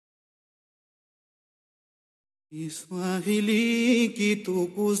Kiswahili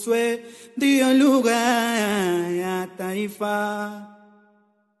kitukuzwe, ndiyo lugha ya taifa.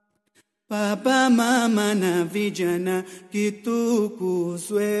 Baba, mama na vijana,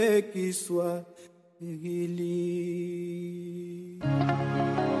 kitukuzwe Kiswahili.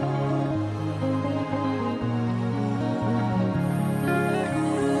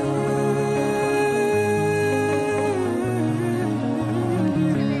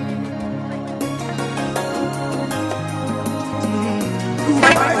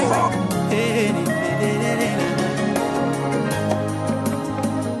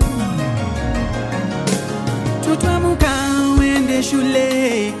 Tutamuka wende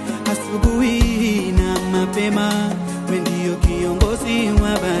shule asubuhi na mapema, wendio kiongozi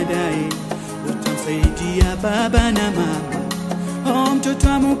wa baadaye, utamsaidia baba na mama. Mtoto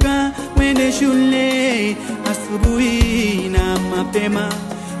amuka wende shule asubuhi na mapema,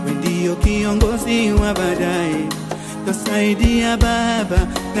 wendio kiongozi wa baadaye, utasaidia baba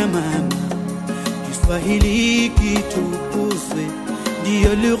na mama. Kiswahili kitukuzwe,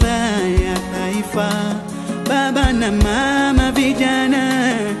 ndiyo lugha ya taifa. Baba na mama,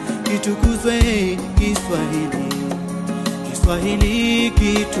 vijana, kitukuzwe Kiswahili. Kiswahili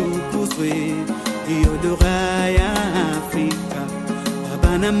kitukuzwe, ndiyo lugha ya Afrika.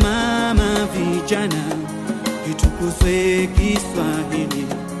 Baba na mama, vijana, kitukuzwe Kiswahili.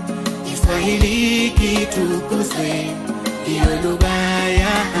 Kiswahili kitukuzwe, ndiyo lugha ya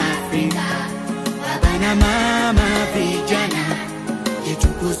Afrika. Baba na mama, vijana,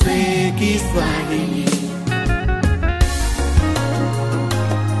 kitukuzwe Kiswahili.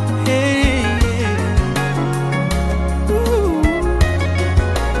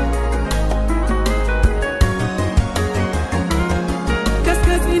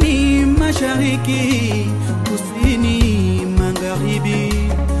 Kaskazini, mashariki, kusini, magharibi,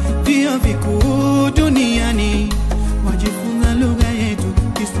 vyuo vikuu duniani wajifunza lugha yetu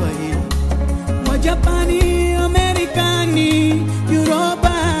Kiswahili. Wajapani, Amerikani,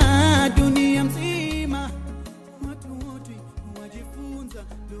 Europa, dunia mzima, watu wote wajifunza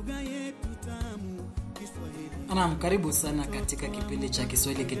lugha yetu tamu Kiswahili. Naam, karibu sana katika kipindi cha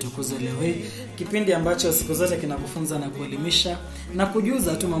Kiswahili kitukuzwe leo hii. Kipindi ambacho siku zote kinakufunza na kuelimisha na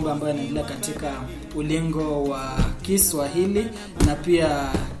kujuza tu mambo ambayo yanaendelea katika ulingo wa Kiswahili, na pia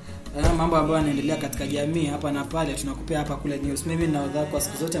mambo ambayo yanaendelea katika jamii hapa na pale. Tunakupea hapa kule news. Mimi na wadha kwa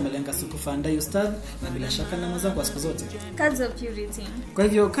siku zote Malenga Supufanda Ustadh, na bila shaka na mwenzangu kwa siku zote Kadzo Purity. Kwa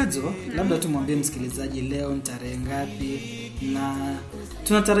hivyo Kadzo, labda tumwambie msikilizaji leo ni tarehe ngapi na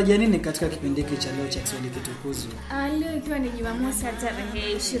tunatarajia nini katika kipindi hiki cha leo cha Kiswahili kitukuzwe? Leo ikiwa ni Jumamosi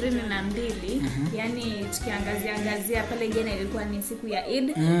tarehe 22, yani tukiangazia pale jana ilikuwa ni siku ya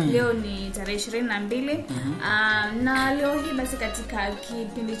Eid. Leo ni tarehe 22. Na leo hii basi katika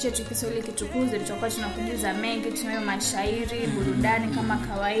kipindi chetu Kiswahili kitukuzwe tutakuwa tunakujuza mengi, tunayo mashairi, burudani kama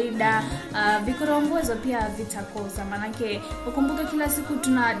kawaida, vikorongozo pia vitakosa. Manake ukumbuke kila siku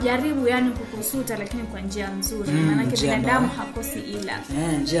tunajaribu yani kukusuta, lakini kwa njia nzuri. Manake binadamu hakosi ila.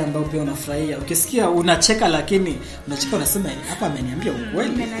 Njia ambayo pia unafurahia. Ukisikia unacheka, lakini unacheka unasema hapa ameniambia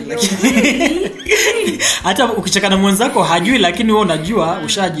ukweli. Hata ukicheka na mwenzako hajui, lakini wewe unajua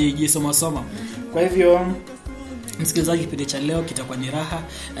ushajisoma soma. Kwa hivyo msikilizaji, kipindi cha leo kitakuwa ni raha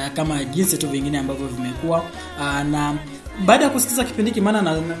kama jinsi tu vingine ambavyo vimekuwa. Na baada ya kusikiza kipindi hiki,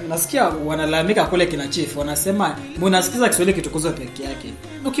 maana nasikia wanalalamika kule kina chief, wanasema mnasikiza Kiswahili kitukuzwe peke yake.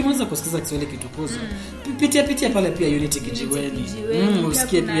 Ukimaliza kusikiza Kiswahili kitukuzwe, pitia pale pia Unity Kijiweni.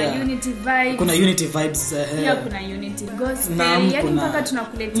 Usikie pia Unity Vibes. Kuna Unity Vibes, pia kuna Unity Gospel. Yani mpaka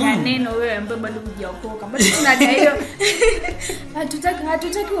tunakuletea neno wewe ambaye bado hujaokoka. Bado tunadai hiyo. Hatutaki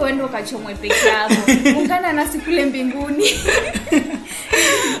uende ukachomwe peke yako. Ungana nasi kule mbinguni.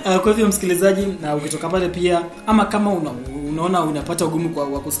 Kwa hivyo msikilizaji, na ukitoka pale pia, ama kama unaona unapata ugumu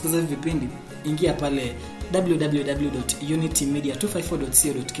kwa kusikiliza hivi vipindi, ingia pale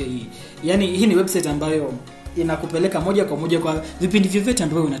www.unitymedia254.co.ke. Yani hii ni website ambayo inakupeleka moja kwa moja kwa vipindi vyote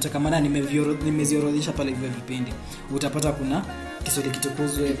ambavyo unataka. Maana nimeziorodhesha pale hivyo vipindi. Utapata kuna Kiswahili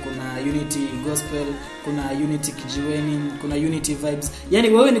kitukuzwe, kuna Unity Gospel, kuna Unity Kijiweni, kuna Unity Vibes. Yani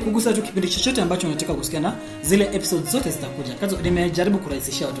wewe ni kugusa tu kipindi chochote ambacho unataka kusikia, na zile episodes zote zitakuja. Kazo nimejaribu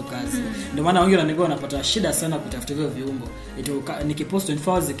kurahisishia watu kazi. Ndio maana wengi wanapata shida sana kutafuta hivyo viungo. Nikipost 24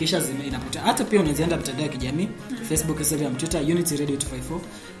 hours kisha inapotea. Hata pia unazienda mitandao ya kijamii, Facebook, Instagram, Twitter, Unity Radio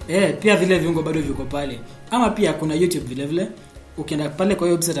 254. Pia vile viungo bado viko pale. Ama pia kuna YouTube vile vile. Ukienda pale kwa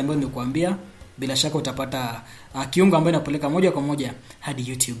hiyo website ambayo nimekuambia, bila shaka utapata kiungo ambayo inapeleka moja kwa moja hadi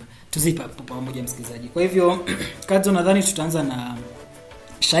YouTube. Tuzipa pamoja msikilizaji. Kwa hivyo Kadzo, nadhani tutaanza na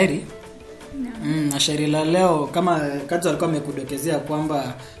shairi. Na shairi la leo, kama Kadzo alikuwa amekudokezea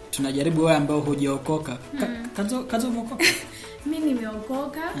kwamba tunajaribu wewe ambao hujaokoka. Kazo umeokoka? Mimi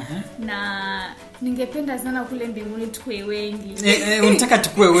nimeokoka na ningependa sana kule mbinguni tukue wengi. Unataka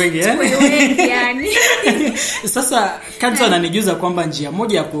tukue wengi Tukue wengi yani. Sasa Kadzo ananijuza kwamba njia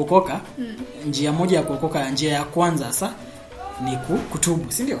moja ya kuokoka, njia ya kwanza sasa ni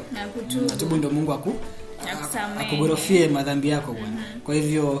kutubu, si ndio? Na kutubu. Tubu ndio Mungu akugorofie madhambi yako bwana. Kwa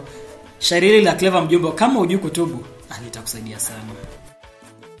hivyo shairi hili la Clever Mjomba, kama hujui kutubu, litakusaidia sana.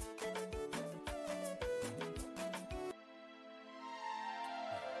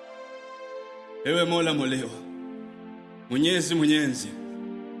 Ewe Mola Molewa, Mwenyezi Mwenyenzi,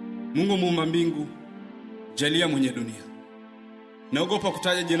 Mungu muumba mbingu, jalia mwenye dunia. Naogopa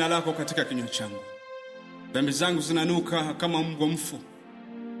kutaja jina lako katika kinywa changu. Dhambi zangu zinanuka kama mbwa mfu.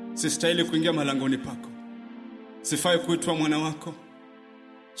 Sistahili kuingia malangoni pako. Sifai kuitwa mwana wako.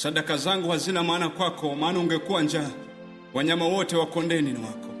 Sadaka zangu hazina maana kwako, maana ungekuwa njaa, wanyama wote wa kondeni ni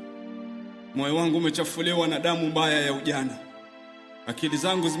wako. Moyo wangu umechafuliwa na damu mbaya ya ujana. Akili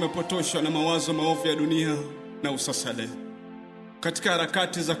zangu zimepotoshwa na mawazo maovu ya dunia na usasa leo. Katika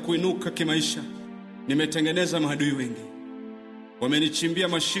harakati za kuinuka kimaisha, nimetengeneza maadui wengi. Wamenichimbia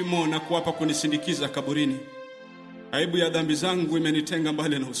mashimo na kuapa kunisindikiza kaburini. Aibu ya dhambi zangu imenitenga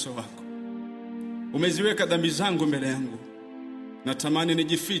mbali na uso wako. Umeziweka dhambi zangu mbele yangu. Natamani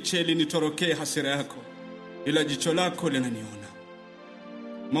nijifiche ili nitorokee hasira yako, ila jicho lako linaniona.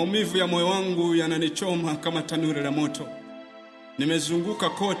 Maumivu ya moyo wangu yananichoma kama tanuri la moto. Nimezunguka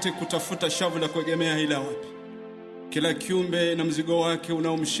kote kutafuta shavu la kuegemea, ila wapi. Kila kiumbe na mzigo wake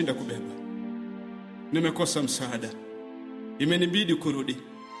unaomshinda kubeba. Nimekosa msaada. Imenibidi kurudi.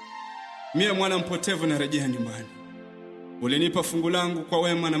 Mie mwana mpotevu narejea nyumbani. Ulinipa fungu langu kwa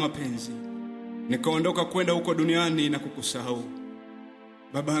wema na mapenzi. Nikaondoka kwenda huko duniani na kukusahau.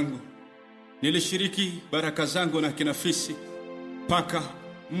 Babangu, nilishiriki baraka zangu na kinafisi, paka,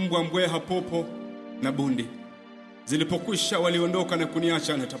 mbwa, mbweha, popo na bundi. Zilipokwisha waliondoka na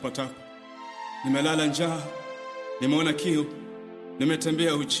kuniacha na tapatapa. Nimelala njaa, nimeona kiu,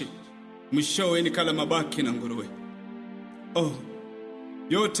 nimetembea uchi. Mwishowe nikala mabaki na nguruwe.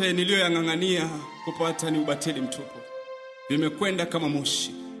 Yote niliyoyang'ang'ania kupata ni ubatili mtupu. Vimekwenda kama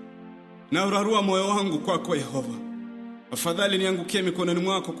moshi. Na urarua moyo wangu kwako Yehova. Afadhali niangukie mikononi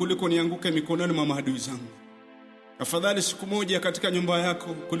mwako kuliko nianguke mikononi mwa maadui zangu. Afadhali siku moja katika nyumba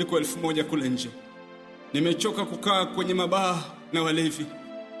yako kuliko 1000 kule nje. Nimechoka kukaa kwenye mabaa na walevi.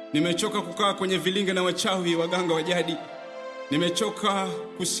 Nimechoka kukaa kwenye vilinge na wachawi, waganga wa jadi. Nimechoka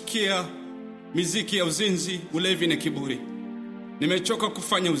kusikia miziki ya uzinzi, ulevi na kiburi. Nimechoka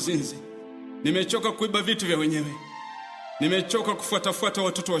kufanya uzinzi. Nimechoka kuiba vitu vya wenyewe. Nimechoka kufuatafuata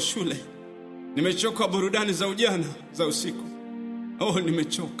watoto wa shule. Nimechoka burudani za ujana za usiku.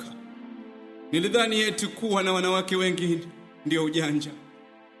 Nimechoka. Nilidhani eti kuwa na wanawake wengi ndio ujanja.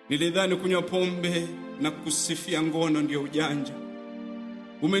 Nilidhani kunywa pombe na kusifia ngono ndio ujanja.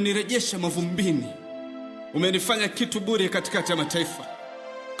 Umenirejesha mavumbini. Umenifanya kitu bure katikati ya mataifa.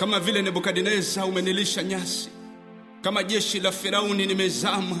 Kama vile Nebukadneza umenilisha nyasi. Kama jeshi la Firauni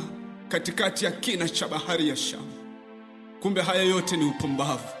nimezama katikati ya kina cha bahari ya Shamu. Kumbe haya yote ni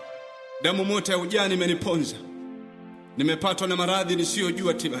upumbavu. Damu moto ya ujana imeniponza. Nimepatwa na maradhi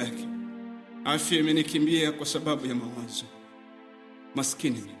nisiyojua tiba yake. Afya imenikimbia kwa sababu ya mawazo.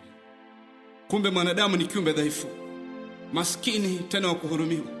 Maskini mimi. Kumbe mwanadamu ni kiumbe dhaifu. Maskini tena wa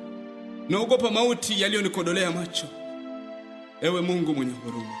kuhurumiwa. Naogopa mauti yaliyonikodolea macho. Ewe Mungu mwenye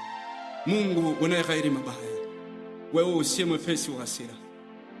huruma, Mungu unayeghairi mabaya, wewe usiye mwepesi wa hasira,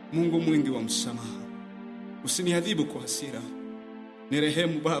 Mungu mwingi wa msamaha. Usiniadhibu kwa hasira.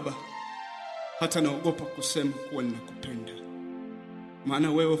 Nirehemu Baba. Hata naogopa kusema kuwa ninakupenda,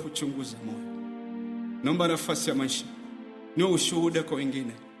 maana wewe huchunguza moyo. Naomba nafasi ya maisha niwe ushuhuda kwa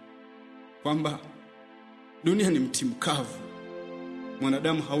wengine kwamba dunia ni mti mkavu.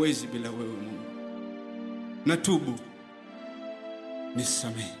 Mwanadamu hawezi bila wewe Mungu. Natubu.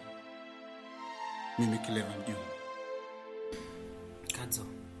 Nisamehe. Mimi Clever Mjomba.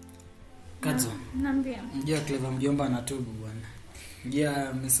 Kadzo. Naambia. Njia Clever Mjomba anatubu bwana. Njia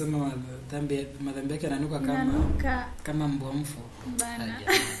amesema madhambi yake yananuka kama mbwa mfu. Bana.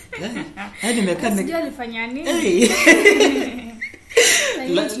 Nimekaa sijui alifanya nini.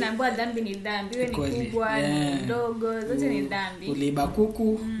 Lakini tunaambiwa dhambi ni dhambi. Iwe ni kubwa, ni ndogo, zote ni dhambi. Uliiba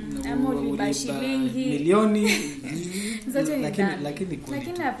kuku, ama uliiba shilingi, milioni, zote ni dhambi.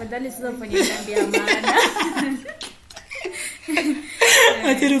 Lakini afadhali sio kufanya dhambi ya maana.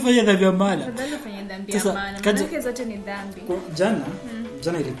 Atiri fanya dhambi ya maana. Afadhali fanya dhambi ya maana. Maana zote ni dhambi.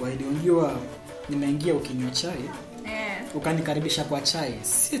 Jana ilikuwa unajua nimeingia ukinywa chai. ukanikaribisha kwa chai,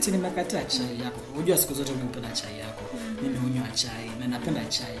 si eti nimekataa chai yako. Unajua siku zote mimi napenda chai yako. Mimi hunywa chai na napenda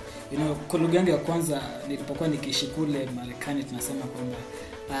chai. Kwa lugha yangu ya kwanza nilipokuwa nikiishi kule Marekani tunasema kwamba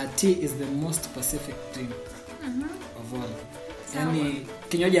tea is the most pacific drink of all. Yani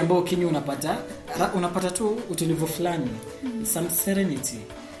kinywaji ambao kinywa unapata tu utulivu fulani, some serenity.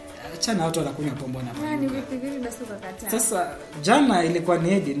 Chana watu wanakunywa pombe na yani vipi basi ukakataa. Sasa jana ilikuwa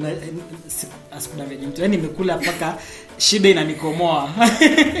ni Eid na asikudanganye mtu, yani nimekula mpaka shibe inanikomoa.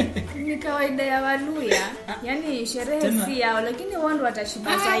 Ni kawaida ya Waluya, yani sherehe si yao, lakini wao ndio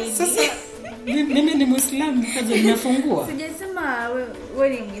watashiba zaidi. Sasa mimi ni Muislamu, kaje nimefungua. Sijasema wewe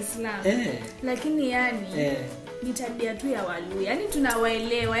ni Muislamu. Lakini yani ni tabia tu ya Waluya. Yani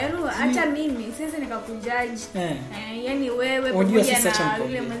tunawaelewa. Yani hata mimi siwezi nikakujaji. Yani wewe pamoja na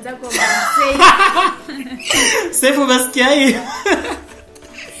yule mwenzako Msei. Sefu basikia hii.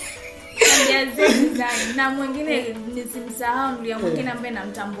 Na mwingine nisimsahau ndio mwingine ambaye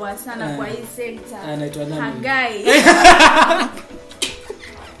namtambua sana kwa hii sekta. Anaitwa nani? Hagai.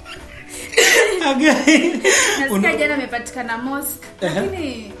 Hagai. Nasikia jana amepatikana mosque.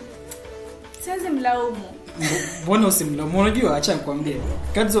 Lakini siwezi mlaumu. Mbona usimlaumu? Unajua acha nikwambie.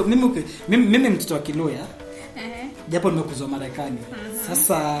 Kadzo mimi mtoto wa Kiluya. Japo nimekuzwa Marekani.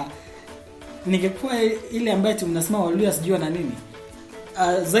 Sasa ningekuwa ile ambaye tunasema Waluya sijua na nini.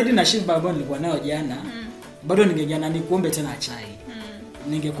 Zaidi na shiba ambayo nilikuwa nayo jana. Bado ningejana nikuombe tena chai.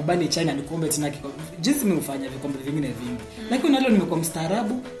 Ningekubali chai na nikuombe tena kikombe. Jinsi mimi hufanya vikombe vingine vingi. Lakini leo nimekuwa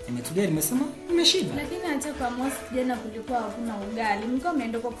mstaarabu, nimetulia, nimesema nimeshiba. Lakini hata kwa mosque jana kulikuwa hakuna ugali. Mlikuwa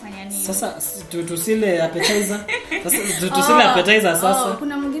mnaenda kufanya nini? Sasa tusile appetizer. Sasa tusile appetizer sasa.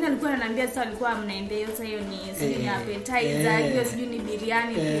 Kuna mwingine alikuwa ananiambia sasa alikuwa mnaendea sasa hiyo ni appetizer, hiyo sijui ni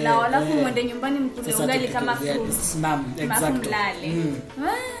biriani pilau. Alafu muende nyumbani mkule ugali kama fruits. Naam, exactly.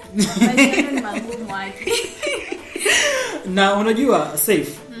 Maisha ni magumu haki. Na unajua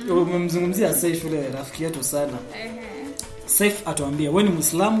Saif, umemzungumzia Saif yule rafiki yetu sana. Saif atuambie wewe ni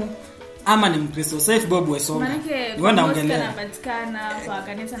Muislamu ama ni Mkristo? Saif Bobu Wesonga. Wewe unaongelea anapatikana kwa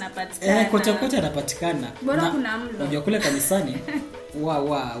kanisa anapatikana. Kote anapatikana. Bora kuna mlo. Unajua kule kanisani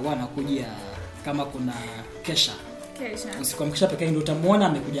wanakujia kama kuna kesha. Usikwamkisha pekee ndio utamuona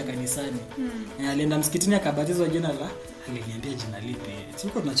amekuja kanisani. Alienda msikitini akabatizwa jina la aliniambia jina lipi?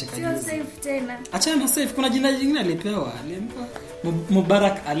 Tulikuwa tunacheka hivi. Sio Saif tena. Acha na Saif, kuna jina jingine alipewa. Aliambiwa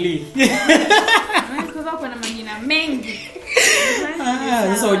Mubarak Ali. Kwa kuna majina mengi.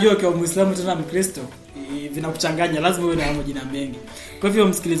 Sasa unajua kwa Muislamu tena Mkristo vinakuchanganya, lazima uwe na majina mengi. Kwa hivyo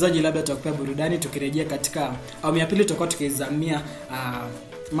msikilizaji, labda tutakupea burudani, tukirejea katika awamu ya pili tutakuwa tukizamia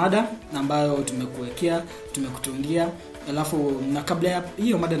mada ambayo tumekutungia. Alafu na kabla ya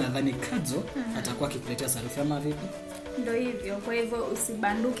hiyo mada nadhani Kadzo atakuwa akikuletea sarufi ama vipi? Ndio hivyo. Kwa hivyo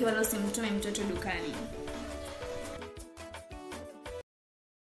usibanduki wala usimtume mtoto dukani.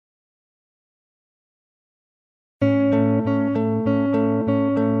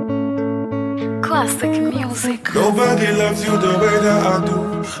 Classic music. Nobody loves you the way that I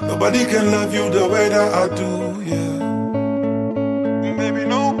do. Nobody can love you the way that I do, yeah. Baby,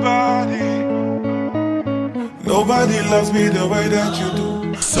 nobody loves me the way that you do.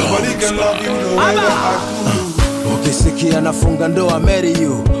 Nobody can love you the way that I do. Ukisikia nafunga ndoa marry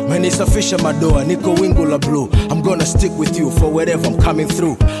you, menisafisha madoa niko wingu la blue. I'm gonna stick with you for wherever I'm coming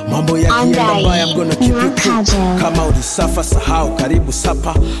through. Mambo yakienda mbaya I'm gonna keep you cool. Kama ulisafa sahau karibu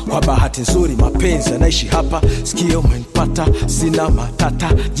sapa. Kwa bahati nzuri mapenzi yanaishi hapa. Sikio umenipata sina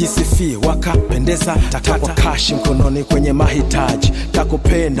matata. Jisifie wakapendeza takwa cash mkononi kwenye mahitaji.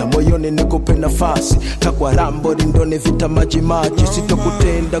 Takupenda moyoni nikupe nafasi. Takwa rambo ndoni vita maji maji.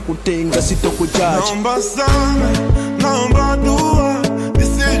 Sitokutenda kutenga sitokujaji. Naomba sana, naomba dua,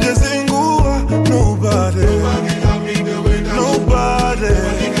 nisije zingua. Nobody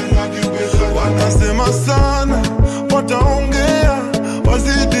wanasema sana, wataongea,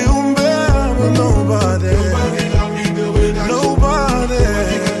 wazidi umbea. Nobody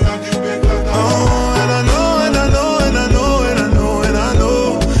oh, and I know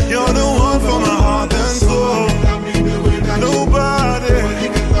you're the one for my heart and soul.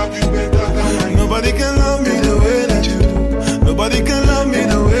 Nobody can love me the way that you do. Nobody can love me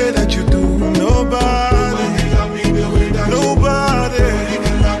the way that you do.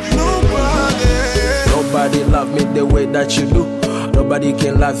 Nobody love me the way that you do. Nobody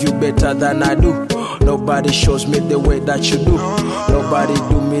can love you better than I do. Nobody shows me the way that you do. Nobody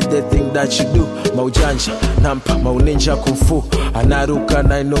do me the thing that you do. Maujanja, nampa, mauninja kumfu. Anaruka,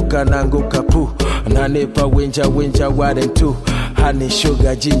 nainuka, nanguka pu. Ananipa winja, warentu. honey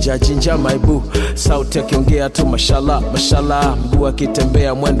sugar ginger my boo. Sauti akiongea tu mashallah mashallah, mguu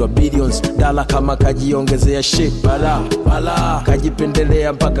akitembea mwendo billions dala, kama kajiongezea shape bala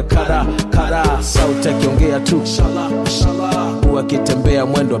kajipendelea mpaka kara. Sauti akiongea tu mashallah mashallah, mguu akitembea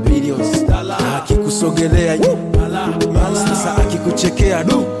mwendo billions dala, akikusogelea sasa akikuchekea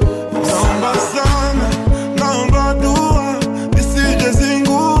du. Naomba sana, naomba dua, nisije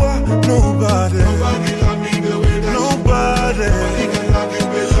zingua. Nobody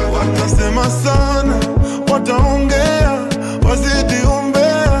watasema sana, wataongea, wazidi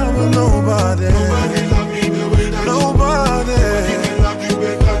umbea, but nobody.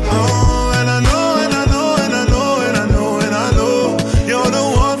 Oh, and I know you're the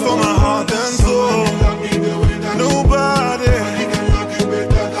one for my heart and soul.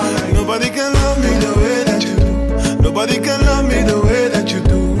 Nobody can love me the way that you do. Nobody can love me the way that you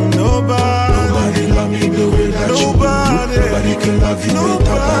do. Nobody love me the way that you do. Nobody can love you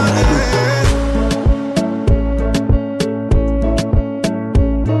better than I do.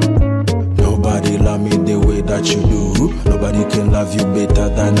 Nobody love me the way that you do. Nobody can love you better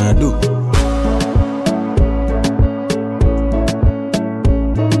than I do.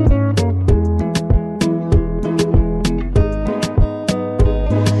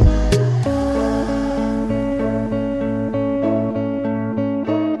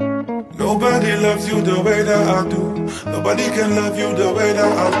 Nobody loves you the way that I do. Nobody can love you the way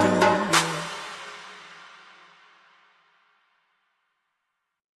that I do.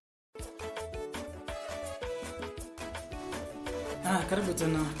 Karibu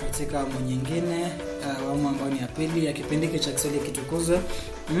tena katika awamu nyingine, awamu ambayo ni ya pili ya kipindi cha Kiswahili kitukuzwe.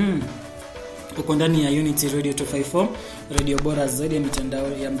 Uko ndani ya Unity Radio 254, radio bora zaidi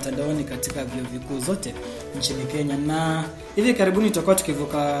ya mtandaoni katika vyuo vikuu zote nchini Kenya. Na hivi karibuni tutakuwa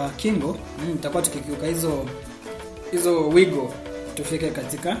tukivuka kingo, tutakuwa tukikiuka hizo wigo tufike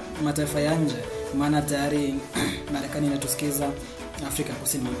katika mataifa ya nje, maana tayari Marekani inatusikiza, Afrika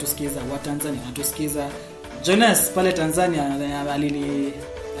Kusini inatusikiza, wa Tanzania inatusikiza. Jonas pale Tanzania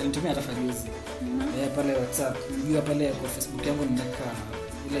alinitumia hata juzi pale WhatsApp. Nijua pale kwa Facebook yangu nimeweka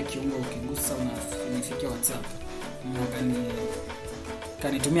ile kiungo, ukigusa unanifikia WhatsApp.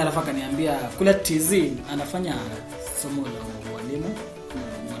 Kanitumia alafu kaniambia kule TZ anafanya somo la mwalimu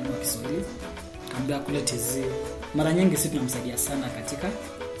wa Kiswahili. Kaambia kule TZ mara nyingi sisi tunamsaidia sana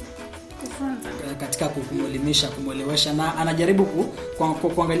katika kumwelimisha, kumuelewesha, na anajaribu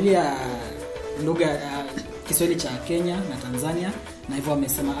kuangalia lugha Kiswahili cha Kenya na Tanzania, na hivyo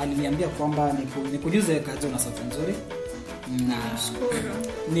amesema, aliniambia kwamba nikujuze kazi na sauti nzuri, na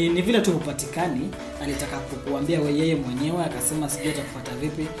ni vile tu upatikani. Alitaka kukuambia wewe yeye mwenyewe, akasema sijui atakupata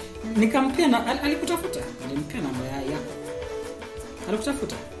vipi. Nikampea na alikutafuta, nilimpea namba yako.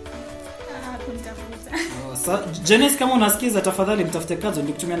 Alikutafuta? Kunitafuta. Janice, kama unasikiza tafadhali mtafute kazi,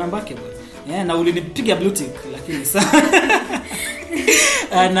 nikutumia namba yake bwana. Na ulinipiga blue tick lakini sasa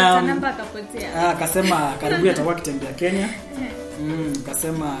na namba akapotea. Akasema karibu atakuwa kitembea Kenya.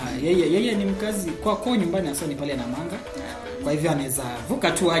 Akasema yeye ni mkazi kwa nyumbani asoni pale na Manga. Kwa hivyo anaweza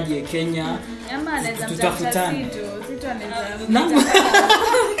vuka tu aje Kenya. Ama anaweza mtafuta Sito anaweza.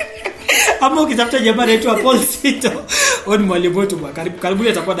 Ama ukitafuta jamaa anaitwa Paul Sito, on mwalimu wetu bwana, karibu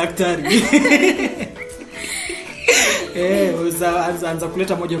atakuwa daktari. Anza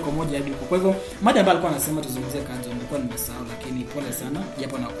kuleta moja kwa moja hadi huko. Kwa hivyo mada ambayo alikuwa anasema tuzungumzie kazi, nilikuwa nimesahau, lakini pole sana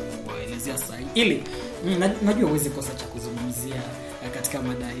japo na kuelezea sahihi ili najua uweze kosa cha kuzungumzia katika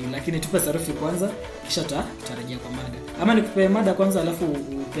mada hii, lakini tupe sarufi kwanza kisha tutarejea kwa mada. Ama nikupe mada kwanza alafu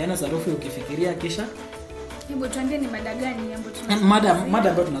upeana sarufi ukifikiria kisha. Hebu tuambie ni mada gani ambayo tunazungumzia? Mada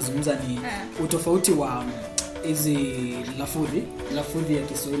ambayo tunazungumza ni utofauti wa hizi lafudhi ya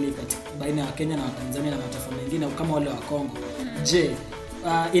Kiswahili baina ya Kenya na Tanzania na mataifa mengine kama wale wa Kongo. Je,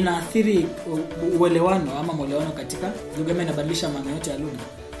 inaathiri uelewano ama mwelewano katika lugha, ama inabadilisha maana yote ya lugha?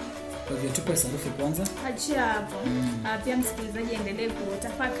 Kwa hivyo tupe sarufi kwanza. Achia hapo. Pia msikilizaji endelee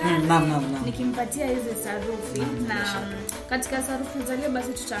kutafakari. Nikimpatia hizi sarufi na katika sarufi za leo basi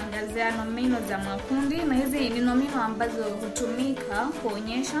tutaangazia nomino za makundi, na hizi ni nomino ambazo hutumika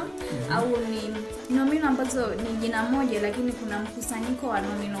kuonyesha au ni nomino ambazo ni jina moja lakini kuna mkusanyiko wa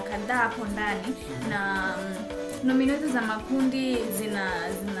nomino kadhaa hapo ndani, na nomino hizo za makundi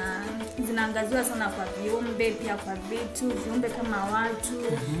zinaangaziwa sana kwa viumbe, pia kwa viumbe kama watu,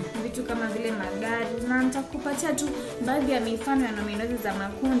 vitu kama vile magari. Na nitakupatia tu baadhi ya mifano ya nominozi za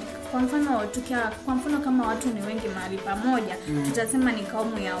makundi. Kwa mfano kama watu ni wengi mahali pamoja, tutasema ni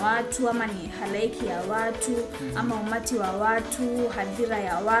kaumu ya watu, ama ni halaiki ya watu, ama umati wa watu, hadhira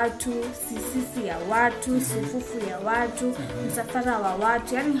ya watu, sisi ya watu, sufufu ya watu, msafara wa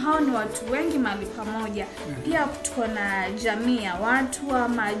watu. Yani hao ni watu wengi mahali pamoja. Pia tuko na jamii ya watu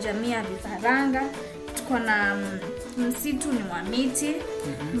ama jamii ya vifaranga. Tuko na msitu ni wa miti,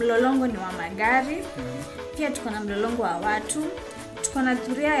 mlolongo ni wa magari. Pia tuko na mlolongo wa watu. Tuko na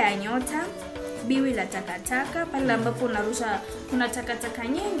thuria ya nyota, biwi la takataka, pale ambapo unarusha kuna takataka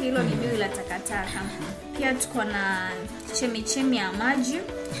nyingi, hilo ni biwi la takataka. Pia tuko na chemichemi ya maji.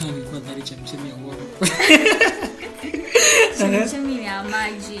 Nilikuwa dhari chemichemi ya uongo. Chemichemi ya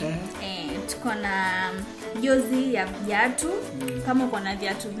maji. Tuko na jozi ya viatu, kama uko na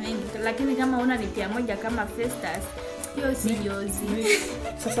viatu vingi, lakini kama una ni pia moja kama Festus, hiyo si jozi.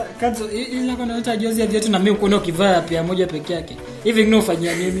 Sasa kazo ile kuna hata jozi ya viatu na mimi uko ukivaa pia moja peke yake. Hivi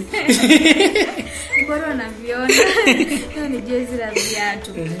unafanyia nini? Bora unaviona. Hiyo ni jozi la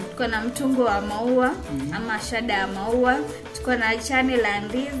viatu. Tuko na mtungo wa maua ama shada ya maua. Tuko na chane la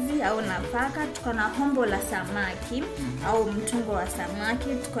ndizi au nafaka. Tuko na hombo la samaki au mtungo wa samaki.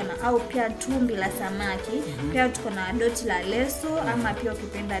 Tuko na au pia tumbi la samaki. Pia tuko na doti la leso ama pia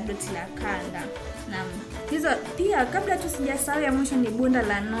ukipenda doti la kanga. Naam. Hizo pia kabla tu sijasahau ya mwisho ni bunda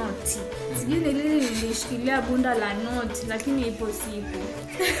la noti. Sijui ni lini nilishikilia bunda la noti, lakini ipo siku.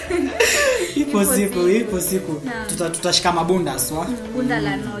 Ipo siku. Tutashika mabunda aswa. Bunda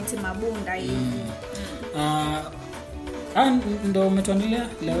la noti, mabunda hivi. Ndo umetuandalia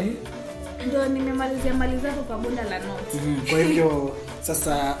leo hii? Ndio nimemalizia kwa bunda la noti. Kwa hivyo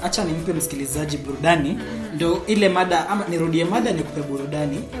sasa acha nimpe msikilizaji burudani. Ndio ile mada, ama nirudie mada nikupe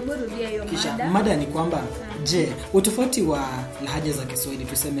burudani. Hebu rudia hiyo mada. Kisha mada ni kwamba je, utofauti wa lahaja za Kiswahili,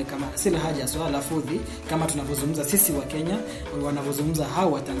 tuseme kama si lahaja swala lafudhi, kama tunavyozungumza sisi wa Kenya, wanavyozungumza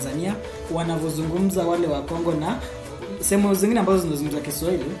hao wa Tanzania, wanavyozungumza wale wa Kongo na sehemu zingine ambazo zinazungumza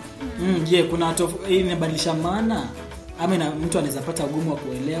Kiswahili. Je, kuna inabadilisha maana ama mtu anaweza pata ugumu wa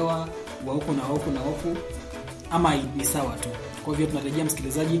kuelewa wa huku na huku na huku, ama ni sawa tu? Kwa hivyo tunarejea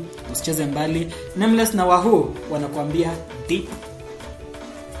msikilizaji, usicheze mbali. Nameless na Wahoo wanakuambia deep.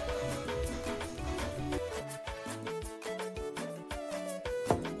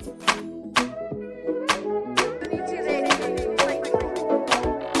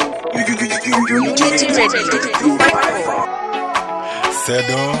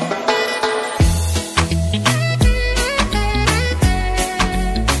 Sedo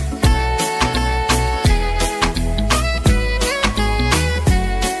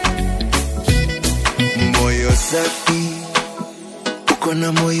moyo safi, uko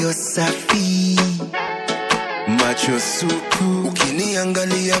na moyo safi, macho supu,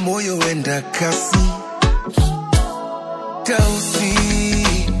 ukiniangalia moyo wenda kasi, tausi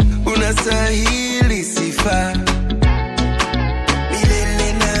unastahili sifa,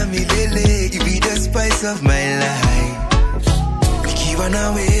 milele na milele, you be the spice of my life, nikiwa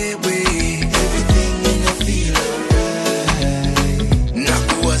na wewe everything ina feel alright,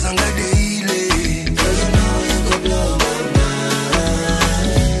 nakuwazanga daily, girl you know you go blow my mind,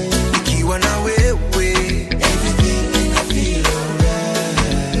 nikiwa na wewe everything ina feel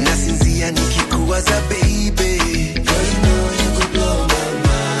alright, nasinzia nikikuwaza baby, girl you know you go blow my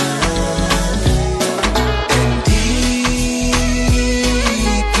mind, and deep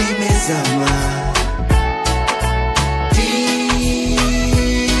imezama, deep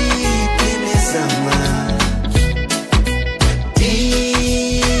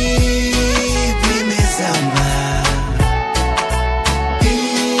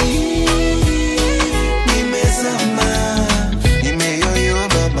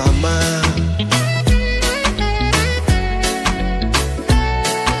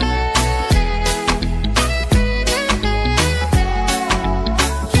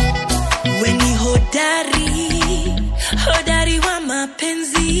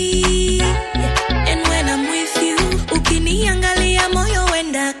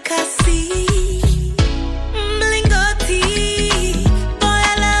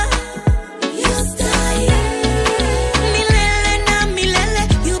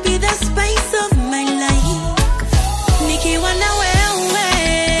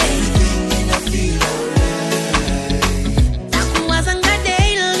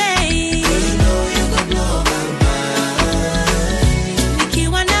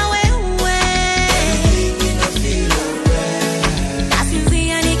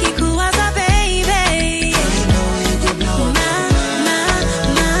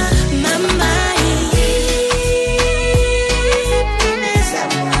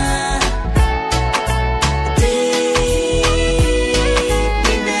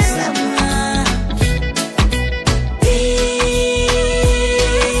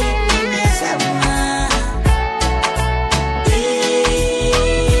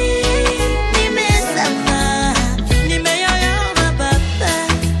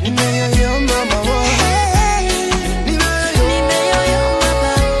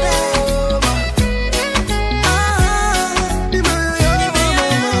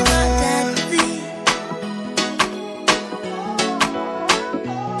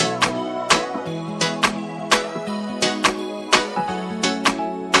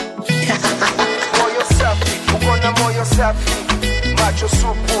safi, macho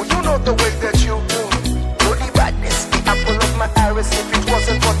supu. You know the way that you do. Holy badness, the apple of my iris. If it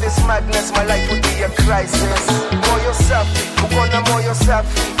wasn't for this madness, my life would be a crisis. Moyo safi, ukona moyo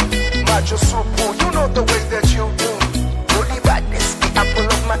safi, macho supu. You know the way that you do. Holy badness, the apple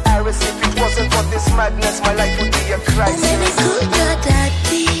of my iris. If it wasn't for this madness, my life would be a crisis. Umenikuta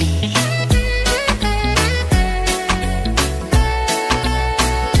dadi,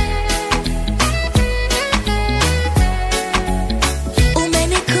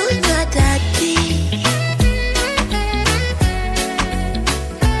 umenikuta dadi.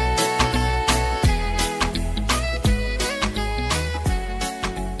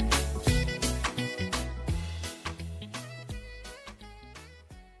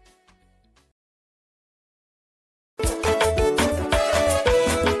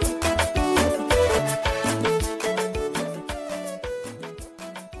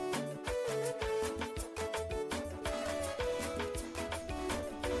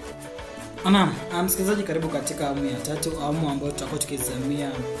 Naam, msikilizaji, karibu katika awamu ya 3, awamu ambayo tutakuwa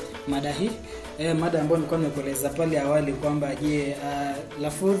tukizamia mada hii. Mada ambayo nilikuwa nimekueleza pale awali kwamba je,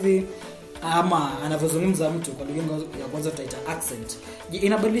 lafudhi ama anavyozungumza mtu kwa lugha ya kwanza tutaita accent. Je,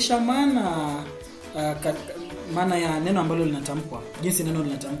 inabadilisha maana ya neno ambalo linatamkwa, jinsi neno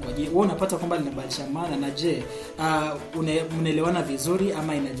linatamkwa. Je, wewe unapata kwamba linabadilisha maana, na je mnaelewana vizuri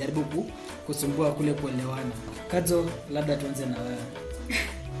ama inajaribu kusumbua kule kuelewana? Kadzo, labda tuanze na wewe.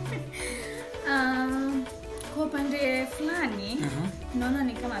 Kwa upande fulani naona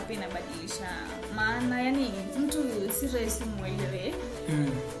ni kama pia inabadilisha maana, yani mtu si rahisi muelewe.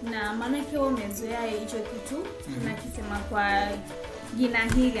 Na maana ikiwa umezoea hicho kitu na kisema kwa jina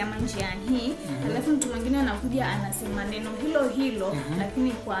hili ama njia hii, alafu mtu mwingine anakuja anasema neno hilo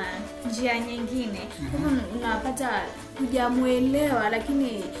lakini kwa njia nyingine, unapata hujamuelewa,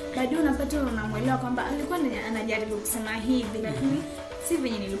 lakini baadaye unapata unamuelewa kwamba alikuwa anajaribu kusema hivi lakini si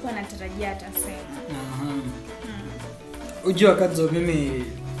venye nilikuwa natarajia atasema. Ujua Kadzo, mimi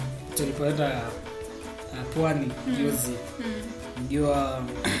tulipoenda pwani juzi, ujua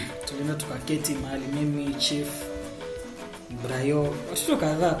tulienda tukaketi mahali, mimi, Chief, Brayo, watoto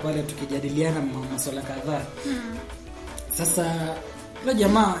kadhaa pale tukijadiliana masuala kadhaa. Sasa yule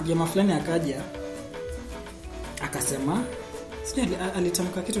jamaa fulani akaja akasema, sijui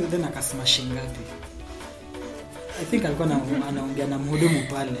alitamka kitu then akasema shingapi. I think alikuwa anaongea na mhudumu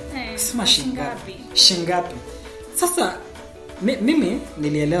pale. Sema shingapi. Sasa mimi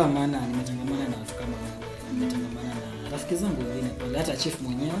nilielewa maana, nimetangamana na watu kama wewe, nimetangamana na rafiki zangu wengine pale, hata Chief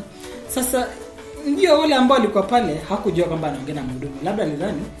mwenyewe. Sasa ndio wale ambao walikuwa pale hakujua kwamba anaongea na mhudumu, labda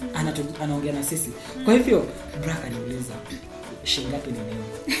alidhani anaongea na sisi. Kwa hivyo braka niuliza shingapi ni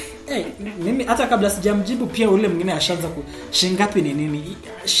nini? Mimi hata kabla sijamjibu pia ule mwingine ashaanza shingapi ni nini?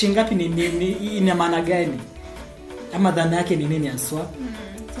 Shingapi ni nini? Ina maana gani? Ama dhana yake ni nini haswa?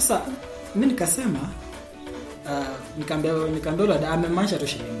 Sasa mimi nikasema nikamwambia amemaanisha tu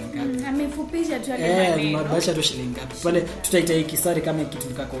shilingi ngapi? Amefupisha tu maneno. Mabasha tu shilingi ngapi? Pale tutaita hii kisari kama kitu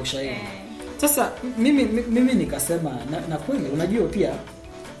nikaka ushairi. Sasa mimi nikasema na kweli unajua pia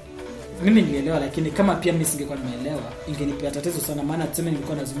mimi nilielewa, lakini kama pia mimi singekuwa nimeelewa ingenipea tatizo sana, maana tuseme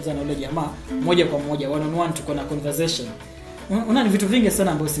nilikuwa nazungumza na yule jamaa moja kwa moja, one on one, tuko na conversation. Una vitu vingi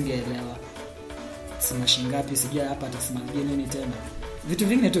sana ambavyo singeelewa. Sema shingapi, sijui hapa atasema nini tena. Vitu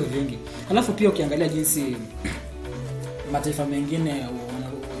vingine tu vingi. Alafu pia ukiangalia jinsi mataifa mengine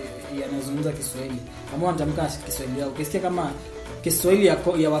yanazungumza Kiswahili, ambao wanatamka Kiswahili yao, ukisikia kama Kiswahili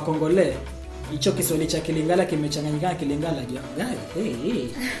ya Wakongole, hicho Kiswahili cha Kilingala kimechanganyikana Kilingala hey.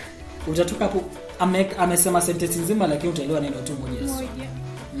 Utatoka hapo amesema sentence nzima lakini utaelewa neno tu moja.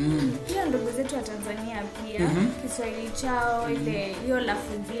 Pia ndugu zetu wa Tanzania pia Kiswahili chao ile hiyo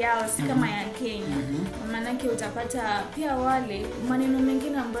lafudhi yao si kama ya Kenya. Maana yake utapata pia wale maneno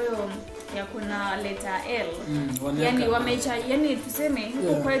mengine ambayo yakuna letter L. Yani tuseme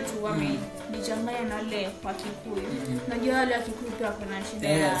huko kwetu wamejichanganya na wale wa Kikuyu. Unajua wale wa Kikuyu pia kuna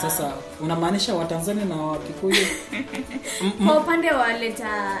shida. Sasa unamaanisha wa Tanzania na wa Kikuyu kwa upande wa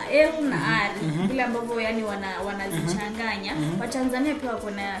letter L na R vile ambavyo yani wanazichanganya. Wa Tanzania pia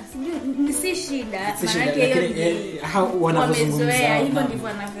kuna sijui si shida, maana yake hiyo wanazungumza hivyo ndivyo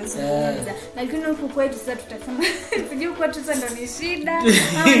wanavyozungumza. Lakini huko kwetu sasa tutasema sijui kwetu sasa ndo ni shida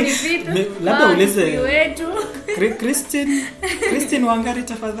au ni vitu. Labda uleze wetu Christine Wangari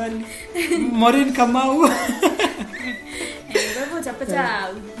tafadhali. Maureen Kamau. Utapata hata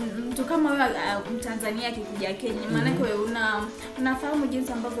mtu kama wewe Mtanzania akikuja Kenya, maana wewe unafahamu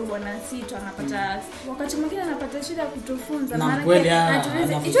jinsi ambavyo bwana Sito anapata wakati mwingine anapata shida kutufunza, maana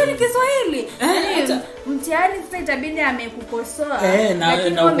hicho ni Kiswahili. Mtihani sasa itabidi amekukosoa,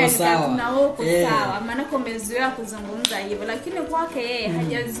 lakini umesawa sawa, maana umezoea kuzungumza hivyo, lakini kwake yeye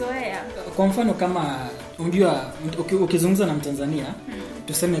hajazoea. Kwa mfano kama unajua ukizungumza na Mtanzania,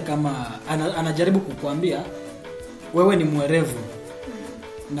 tuseme kama anajaribu kukuambia wewe ni mwerevu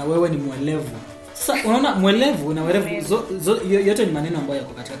na wewe ni mwelevu. Sasa unaona mwelevu na werevu yote ni maneno ambayo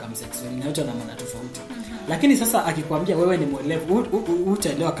yako katika kama Kiswahili na yote yana maana tofauti. Lakini sasa akikwambia wewe ni mwelevu,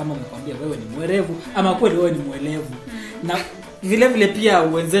 utaelewa kama amekwambia wewe ni mwerevu ama kweli wewe ni mwelevu. Na vile vile pia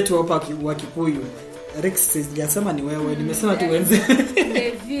wenzetu hapa wa Kikuyu, Rex sijasema ni wewe, nimesema tu wenze.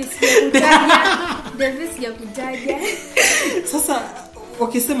 Davis ya kutaja. Sasa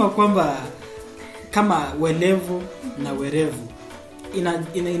wakisema kwamba kama welevu na werevu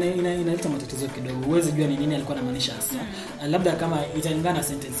inaleta matatizo kidogo. Uweze jua ni nini alikuwa anamaanisha hasa. Labda kama italingana na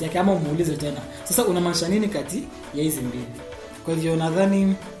sentence yake ama umuulize tena. Sasa unamaanisha nini kati ya hizi mbili? Kwa hivyo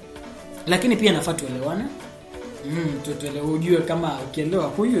nadhani, lakini pia nafaa tuelewane. Tuelewe, ujue kama ukielewa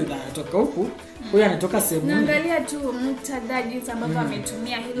huyu anatoka huku, huyu anatoka sehemu. Naangalia tu muktadha jinsi ambavyo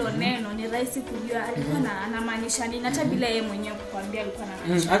ametumia hilo neno, ni rahisi kujua alikuwa anamaanisha nini hata bila yeye mwenyewe kukwambia alikuwa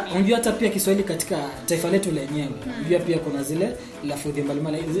anamaanisha. Unajua hata pia Kiswahili katika taifa letu lenyewe, unajua pia kuna zile lafudhi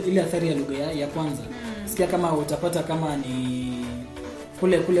mbalimbali, ile athari ya lugha ya kwanza. Sikia kama utapata kama ni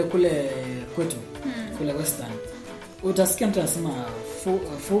kule kwetu, kule Western. Utasikia mtu anasema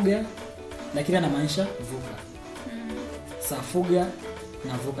fuga lakini anamaanisha vuka. Safuga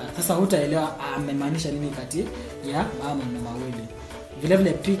na vuka. Sasa hutaelewa amemaanisha nini kati ya maneno mawili. Vile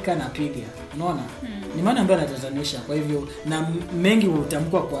vile pika na piga. Unaona? Ni maana ambayo yanatatanisha. Kwa hivyo na mengi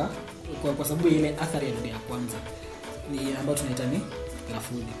hutamkwa kwa sababu ile athari ya lugha ya kwanza. Ni ambayo tunaita ni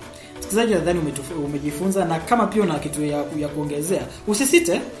lafudhi. Msikilizaji, nadhani umejifunza, na kama pia una kitu ya kuongezea,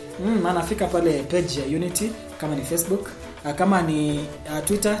 usisite. Maana fika pale page ya Unity, kama ni Facebook, kama ni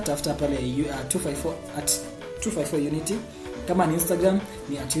Twitter, tafuta pale 254 Unity. Kama ni Instagram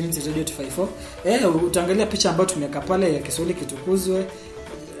ni @unity_radio254. Utaangalia picha ambayo tumeweka pale ya Kiswahili kitukuzwe.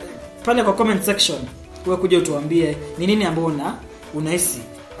 Pale kwa comment section wewe kuja utuambie ni nini ambayo unahisi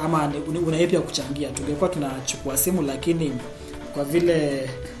ama unayepi ya kuchangia. Tungekuwa tunachukua simu, lakini kwa vile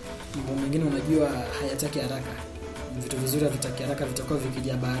mambo mengine unajua hayataki haraka, vitu vizuri vitaki haraka, vitakuwa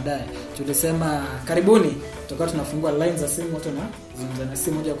vikija baadaye. Tulisema karibuni tutakuwa tunafungua lines za simu, watu na zungumza na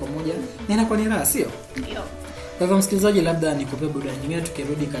simu moja kwa moja. Na inakuwa ni raha, sio? Ndio. Kwa hivyo msikilizaji, labda nikupe burudani nyingine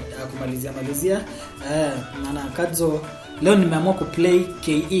tukirudi kumalizia. Maana Kadzo leo nimeamua kuplay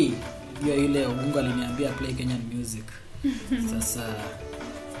KE. Ndio ile Mungu aliniambia play Kenyan music. Sasa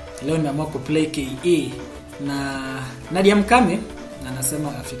leo nimeamua kuplay KE na Nadia Mkame, na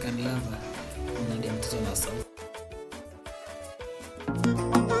anasema African Lover. Nadia mtoto na sauti.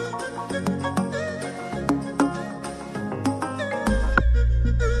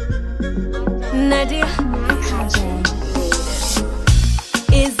 Nadia,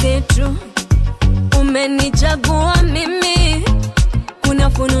 is it true? Umenichagua mimi, kuna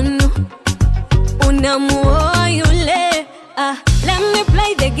fununu unamuoa yule. Let me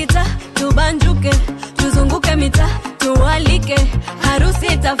play the guitar, tubanjuke, tuzunguke mita, tuwalike,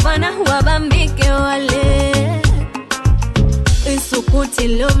 harusi tafana, wabambike wale. Isukuti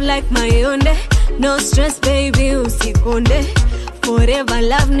love like mayonde, no stress baby usikonde, forever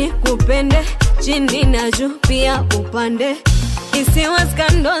love ni kupende, chini na juu pia upande. Isiwa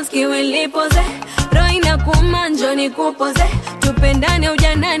scandals kiwilipoze, roho inakuuma njoni kupoze, tupendane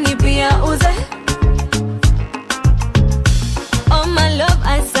ujanani pia uze. Oh my love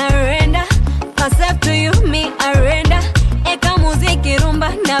I surrender, accept to you me arenda. Eka muziki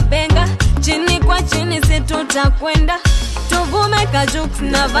rumba na benga, chini kwa chini si tutakwenda. Tuvume Kajux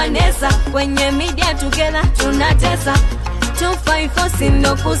na Vanessa, kwenye media together tunatesa. 254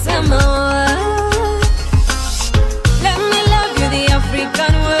 sindo kusema. Let me love you the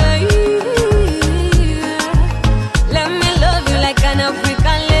African way. Let me love you like an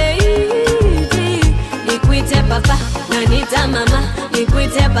African lady. Nikuite papa, nanita mama.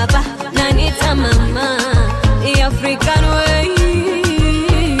 Nikuite papa, nanita mama. The African way.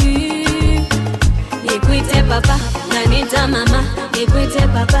 Nikuite papa, nanita mama. Nikuite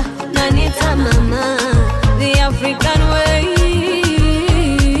papa, nanita mama. The African way.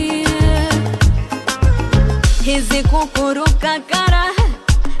 Hizi kukuruka kara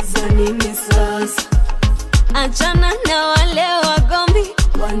zanini sasa, achana na wale wagombi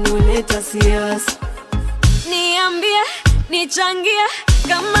wanuleta siasa. Niambie, nichangie,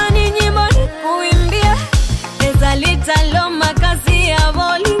 kama ni nyimbo ni kuimbia. Eza litalo makazi ya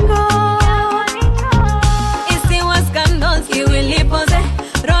bolingo isiwa scandals iwilipoze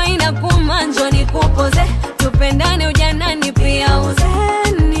roho inakuuma njoo nikupoze tupendane ujanani pia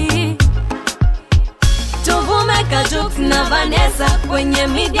uzeni tuvume kajuk na Vanessa kwenye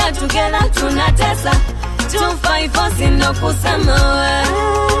media together tunatesa 254 sino kusema we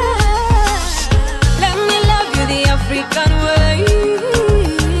let me love you the African way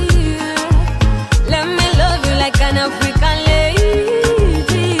let me love you like an African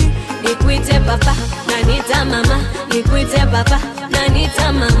lady nikuite papa na nita mama nikuite papa na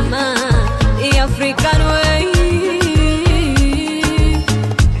nita mama the African way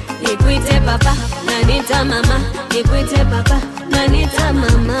nikuite papa na nita mama nikuite papa na nita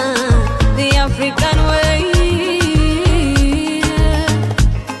mama the African way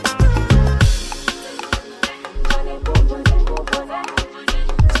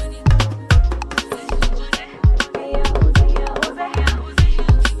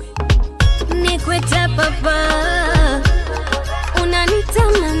nikuite papa unanita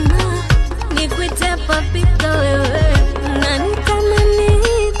mama nikuite papito wewe unanita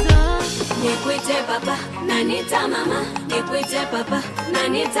manito nikuite papa nanita mama nikuite papa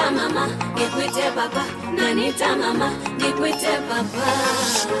nanita mama nikuite papa nanita mama nikuite papa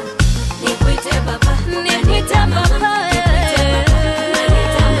nikuite papa nanita mama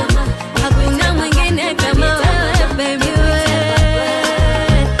nanita mama hakuna mwingine kama wewe baby wewe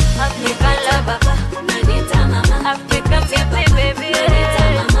Afrika papa nanita mama Afrika baby nanita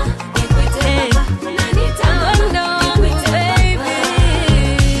mama nikuite papa nanita mama nikuite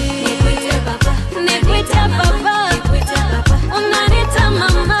papa nikuite papa nikuite papa unanita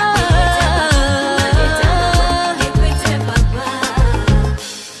mama nikuite papa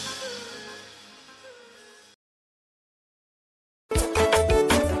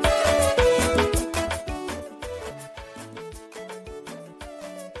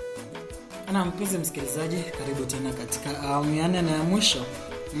Na mpenzi msikilizaji, karibu tena katika awamu ya 4 na ya mwisho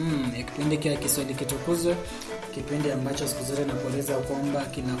ya kipindi cha Kiswahili kitukuzwe, kipindi ambacho siku zote nakueleza kwamba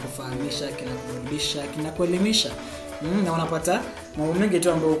kinakufahamisha, kinakuburudisha, kinakuelimisha. Na unapata mambo mengi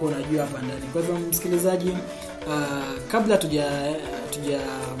tu ambayo uko unajua hapa ndani. Kwa hivyo msikilizaji, kabla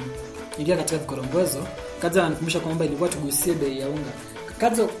ingia katika vikorongwezo, kaza anikumbusha kwamba ilikuwa tugusie bei ya unga.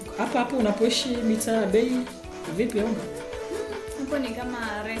 Kaza hapa unapoishi mita bei vipi ya unga? Hapo ni kama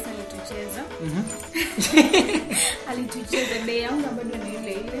Rais alitucheza. Alitucheza bei ya unga bado ni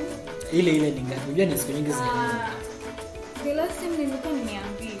ile ile. Ile ni ngapi? Unajua ni siku nyingi sana. The last time nilikuwa ni 200.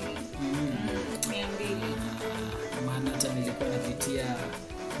 200. Maana hata nilikuwa napitia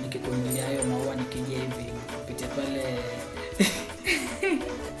nikikuangalia hayo maua nikija hivi kupitia pale.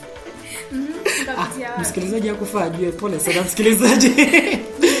 Msikilizaji hakufaa ajue, pole sana msikilizaji.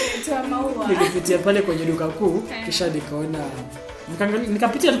 Toa maua. Nilipitia pale kwenye duka kuu kisha nikaona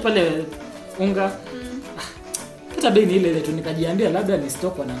nikapitia pale unga hata bei ni ile ile tu, nikajiambia labda ni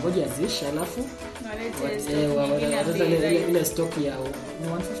stock wanangoja ziishe alafu walete ile stock ya 150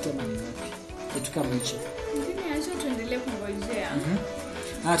 money kitu kama hicho. Lakini acha tuendelee kungojea.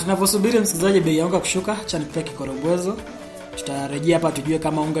 Tunaposubiri msikilizaji bei ya unga kushuka, acha nikupe kikorogwezo. Tutarejea hapa tujue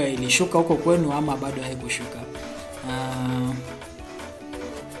kama unga ilishuka huko kwenu ama bado haikushuka.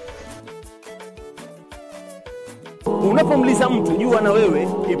 Unapomliza mtu jua na wewe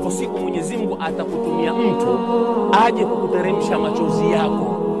ipo siku Mwenyezi Mungu atakutumia mtu aje kukuteremsha machozi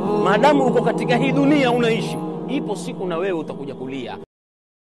yako. Maadamu uko katika hii dunia unaishi, ipo siku na wewe utakuja kulia.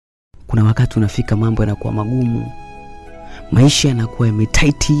 Kuna wakati unafika mambo yanakuwa magumu. Maisha yanakuwa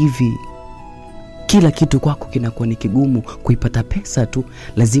yametight hivi. Kila kitu kwako kinakuwa ni kigumu. Kuipata pesa tu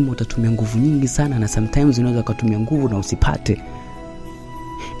lazima utatumia nguvu nyingi sana, na sometimes unaweza kutumia nguvu na usipate.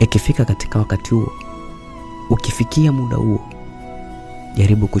 Ikifika katika wakati huo, ukifikia muda huo,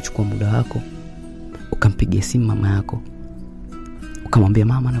 jaribu kuchukua muda wako ukampigia simu mama yako, ukamwambia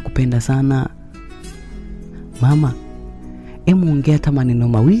mama nakupenda sana mama, ongea hata maneno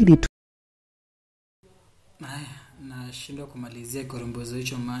mawili tu. Nashindwa kumalizia korombozo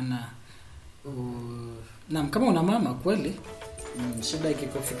hicho maana naam, kama una mama kweli shida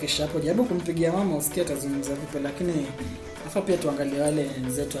ikikufikisha hapo, jaribu kumpigia mama usikie atazungumza vipi, lakini afa pia tuangalie wale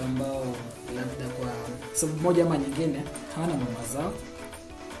wenzetu ambao labda kwa sababu moja ama nyingine hawana mama zao.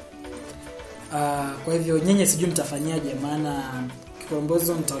 Kwa hivyo nyenye sijui mtafanyaje, maana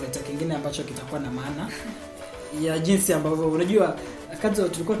kikorombozo mtaoleta kingine ambacho kitakuwa na maana ya jinsi ambavyo unajua kazi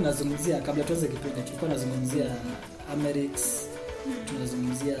tulikuwa tunazungumzia kabla tuanze kipindi, tulikuwa tunazungumzia Amerix,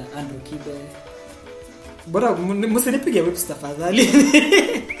 tunazungumzia Andrew Kibe. Bora msinipige whips tafadhali.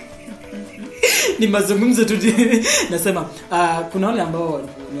 Ni mazungumzo tu nasema kuna wale ambao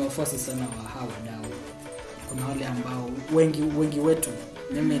ni wafuasi sana wa hawa wadau. kuna wale ambao wengi wetu,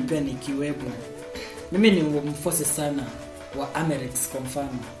 mimi pia nikiwemo, mimi ni mfuasi sana wa Amerix kwa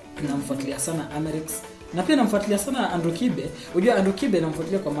mfano. Namfuatilia sana Amerix na pia namfuatilia sana Andrew Kibe. Unajua Andrew Kibe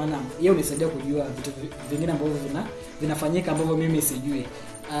namfuatilia kwa maana yeye unisaidia kujua vitu vingine ambavyo vinafanyika ambavyo mimi sijui.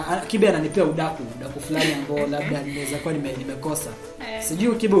 Kibe ananipea udaku fulani ambao labda ninaweza kuwa nimekosa.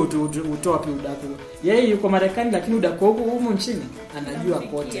 Sijui Kibe utoa wapi udaku. Yeye yuko Marekani lakini udaku huko nchini anajua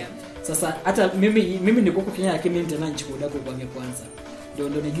kote. Sasa hata mimi niko huko Kenya lakini mimi tena nchukua udaku kwange kwanza. Ndio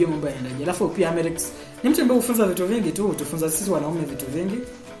nijue mambo yanaendaje. Alafu pia Amerix ni mtu ambaye hufunza vitu vingi tu, tufunza sisi wanaume vitu vingi.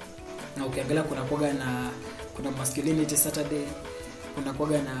 Na ukiangalia kuna masculinity Saturday, kuna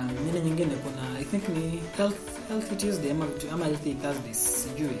kuaga na mimi nyingine, kuna I think ni healthy Tuesday ama healthy Thursday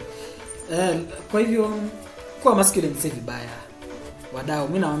sijui. Kwa hivyo kwa masculine si vibaya. Wadau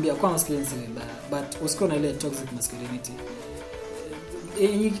mimi nawaambia kwa masculine si vibaya, but usiko na ile toxic masculinity.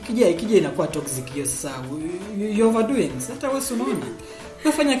 Ikija inakuwa toxic hiyo sasa. You overdoing. Sasa wewe unaona.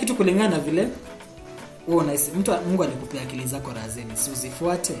 Unafanya kitu kulingana vile wewe unahisi. Mungu alikupea akili zako razini, si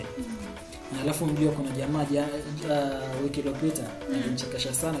uzifuate. Na alafu ndio kuna jamaa wiki iliyopita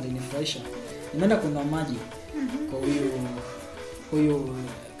alinichekesha sana, alinifurahisha. Nimeenda kunywa maji kwa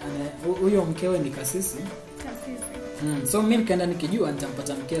huyo mkewe ni kasisi. So mimi nikaenda nikijua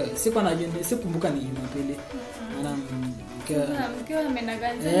nitampata mkewe. Sikumbuka ni Jumapili. Maana mkewe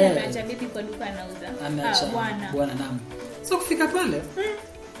amenaganza ameacha bibi kwa duka anauza. Bwana naam. So kufika pale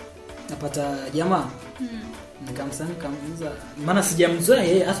napata jamaa. Nikamsanga kamuuliza, maana sijamzoea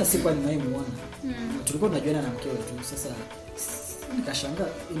yeye, hata sikuwa nimaimuona. Tulikuwa tunajuana na mkewe tu. Sasa nikashangaa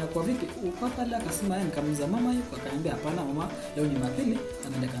inakuwa vipi uko pale? Akasema yeye, nikamuuliza mama yuko, akaniambia hapana mama, leo ni Jumapili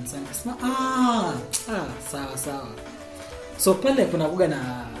anaenda kanisani. Akasema sawa. So pale kuna kuga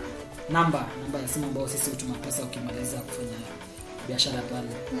na namba ya simu ambayo sisi hutuma pesa ukimaliza kufanya biashara pale.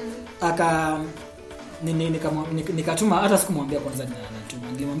 Nikatuma, hata sikumwambia kwanza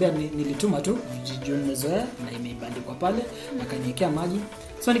natuma. Nilimwambia nilituma tu jioni nimezoea na imeibandikwa pale, akaniwekea maji.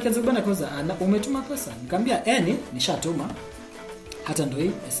 So nikaanza bana kwanza, umetuma pesa? Nikamwambia nishatuma. Hata ndio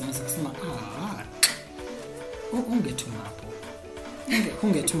hii SMS. Akasema ungetuma hapo.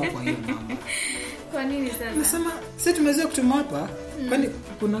 Ungetuma kwa hiyo namba. Kwa nini sasa? Nasema sisi tumezoea kutuma hapa. Kwani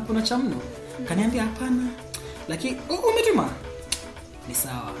kuna cha mno? Kaniambia hapana. Lakini umetuma? Ni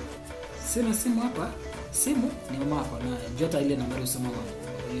sawa. Sina simu hapa. Simu ni mama yako na jota ile nambari usoma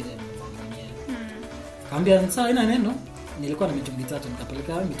ile mwenyewe. Kaambia sawa, ina neno. Nilikuwa na mitungi 3,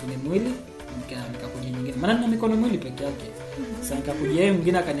 nikapeleka mitungi miwili, nikakuja nyingine. Maana nina mikono miwili peke yake. Sasa nikakuja yeye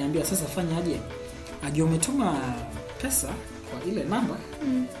mwingine akaniambia sasa fanya aje? Aje umetuma pesa kwa ile namba?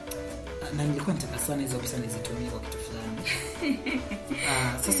 Na nilikuwa nataka sana hizo pesa nizitumie kwa kitu fulani.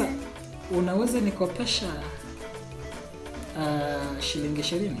 Sasa unaweza nikopesha shilingi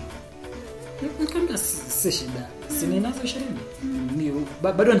 20? Nikamwambia si shida. Si ninazo 20. Mimi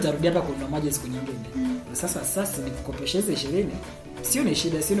bado nitarudia hapa kununua maji siku nyingine. Sasa nikukopesha hizo 20. Sio ni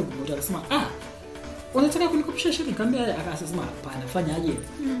shida, sio kukuta. Akasema unataka kunikopesha 20? Nikamwambia, akasema hapana, fanya aje?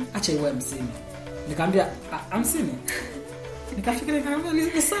 Acha iwe 50. Nikamwambia 50. Nikafikiria, nikamwambia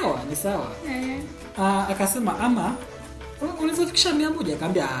ni sawa. Akasema ama unaweza fikisha 100.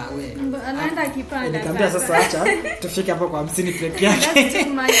 Nikamwambia wewe anaenda kipanda. Nikamwambia sasa acha tufike hapo kwa 50 peke yake.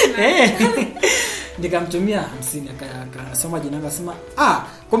 Nikamtumia 50, akasoma jina, akasema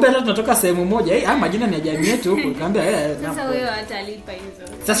kumbe hata tunatoka sehemu moja. Majina ni ya jamii yetu huko. Nikamwambia sasa wewe atalipa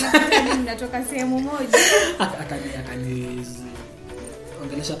hizo. Sasa mimi ninatoka sehemu moja. Akani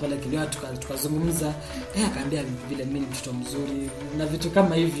ongelesha pale kilio, tukazungumza. Akaambia vile mimi ni mtoto mzuri na vitu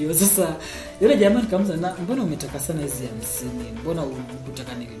kama hivyo. Sasa yule jamaa nikamza, na mbona umetaka sana hizi 50? Mbona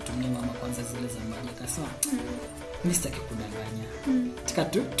ukutaka nilitumie mama kwanza zile za maji? Akasema mimi sitaki kudanganya. Nataka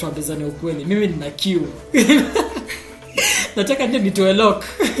tu tuambizane ukweli. Mimi nina kiu. Nataka nitoe lock.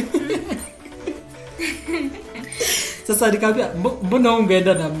 Sasa nikamwambia mbona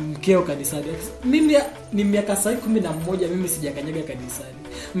ungeenda na mkeo kanisani? Mimi ni miaka 11 mimi sijakanyaga kanisani.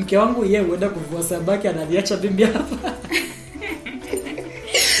 Mke wangu yeye huenda kuvua sabaki, ananiacha bibi hapa.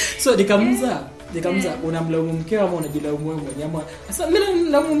 So nikamza unamlaumu mkeo ama unajilaumu wewe mwenyewe? Sasa mimi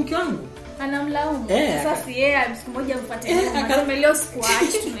namlaumu mke wangu. Anamlaumu. Sasa si yeye siku moja mfuate. Akasema leo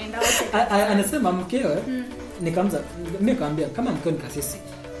sikuachi tunaenda wote. Anasema mkewe. Nikamza mimi nikamwambia kama mkeo ni kasisi,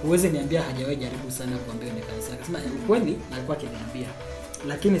 uweze niambia hajawahi jaribu sana kuambia ni kanisa. Akasema ukweli alikuwa akiniambia.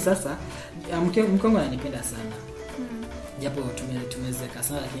 Lakini sasa mke wangu ananipenda sana. Japo tumezeka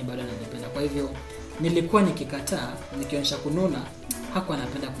sana lakini bado ananipenda. Kwa hivyo nilikuwa nikikataa, nikionyesha kununa, hakuwa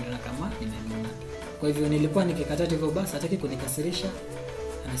anapenda kununa kama nimenuna. Kwa hivyo nilikuwa nikikataa hivyo basi hataki kunikasirisha.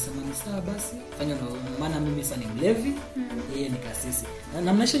 Anasema ni sawa basi, fanya na maana mimi sasa ni mlevi, yeye ni kasisi.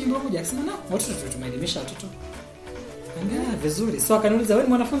 Na mnaisha nyumba moja, akasema na watoto tumeelimisha watoto. Kaambia vizuri. So akaniuliza wewe ni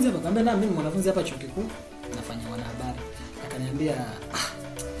mwanafunzi hapa? Kaambia na mimi ni mwanafunzi hapa chuo kikuu, nafanya wanahabari. Akaniambia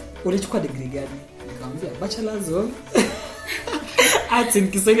ulichukua degree gani? Nikamwambia bachelor's of arts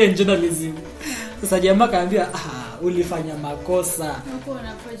in Kiswahili and journalism. Sasa jamaa kaambia ulifanya makosa.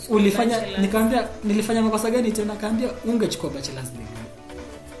 Ulifanya, nikamwambia nilifanya makosa gani tena? Kaambia ungechukua bachelor's degree.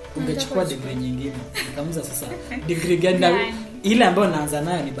 Ungechukua degree nyingine. Nikamuuliza sasa degree gani? Ile ambayo naanza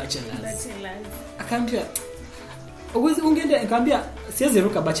nayo ni bachelor's. Akaambia ungeenda, nikamwambia siwezi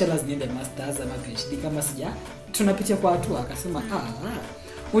ruka bachelor's niende masters ama PhD kama sija tunapitia kwa hatua. Akasema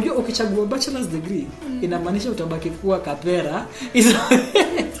unajua ukichagua bachelor's degree inamaanisha utabaki kuwa kapera.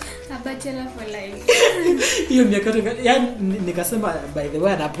 A bachelor for life. Hiyo miaka yani nikasema by the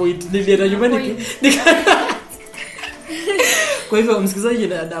way na point nilienda nyumbani kwa hivyo msikilizaji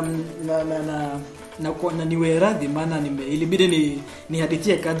na niwe radhi maana ilibidi ni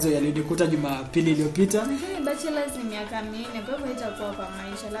hadithia kadzo yalionikuta Jumapili iliyopita. Lakini bachelor's ni miaka 4, kwa hivyo itakuwa kwa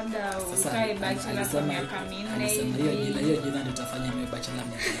maisha, labda ukae bachelor kwa miaka 4. Hiyo jina nitafanya mimi bachelor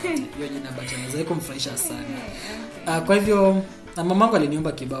miaka 4. Hiyo jina bachelor zaiko mfurahisha sana. Kwa hivyo mamangu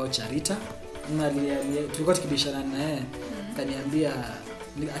aliniomba kibao cha Rita. Tulikuwa tukibishana naye. Kaniambia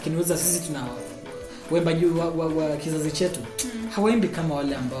akiniuliza sisi tuna wemba juu wa kizazi chetu. Hawaimbi kama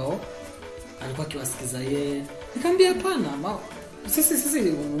wale ambao alikuwa akiwasikiza yeye. Nikamwambia hapana,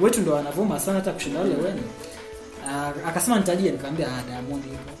 sisi wetu ndo wanavuma sana hata kushinda wale wenu. Akasema nitajie, nikamwambia Diamond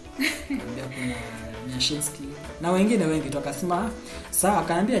yuko. Nikamwambia kuna Nyashinski na wengine wengi tu. Akasema sawa.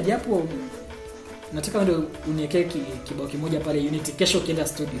 Akaniambia japo nataka ndio uniwekee kibao kimoja pale Unity kesho ukienda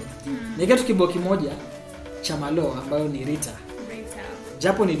studio. Niweke tu kibao kimoja cha Malo ambayo ni Rita.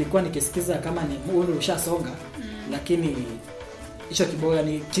 Japo nilikuwa nikisikiza kama ni ule ushasonga lakini hicho kibao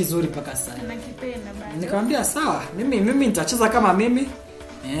ni kizuri paka sasa. Nakipenda bado. Nikamwambia sawa, mimi nitacheza kama mimi.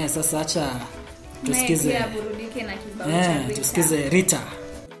 Sasa acha tusikize. Burudike na kibao cha Rita. Tusikize Rita.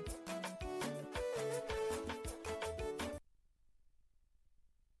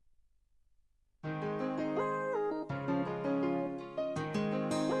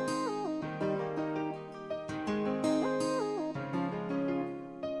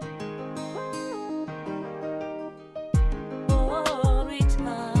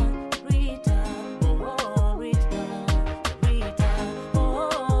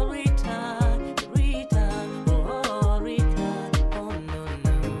 No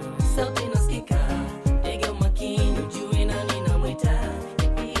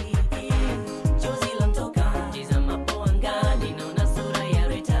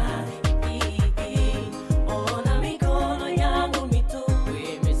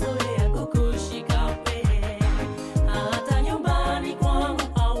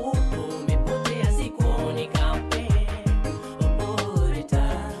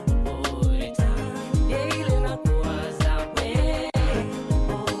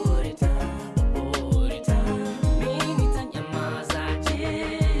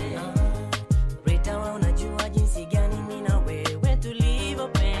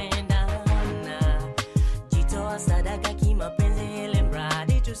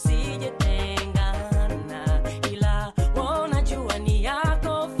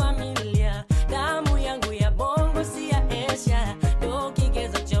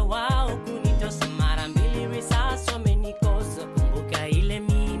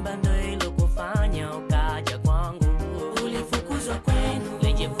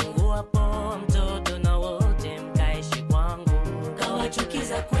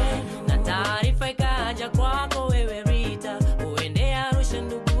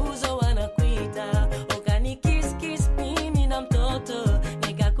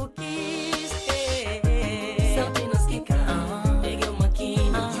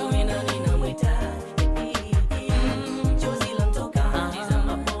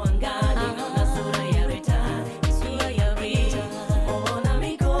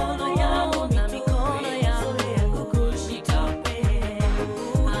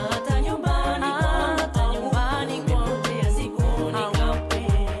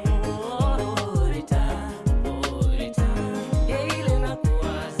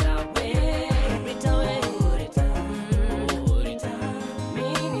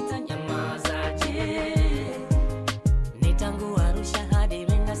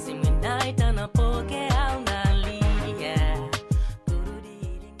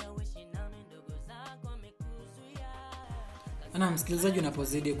Na msikilizaji,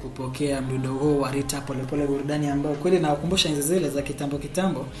 unapozidi kupokea mdundo huo wa Rita Polepole burudani ambao kweli nawakumbusha enzi zile za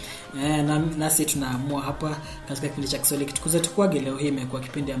kitambo nasi tunaamua hapa katika kipindi cha Kiswahili kitukuzwe tukwage. Leo hii imekuwa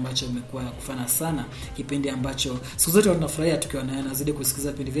kipindi ambacho imekuwa kufana sana, kipindi ambacho siku zote tunafurahia tukiwa naye. Nazidi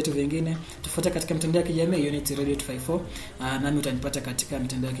kusikiliza vipindi vyetu vingine, tufuate katika mitandao ya kijamii Unity Radio 254, nami utanipata katika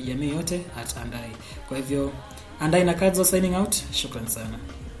mitandao ya kijamii yote @andai. Kwa hivyo Andai na Kadzo signing out. Shukran sana.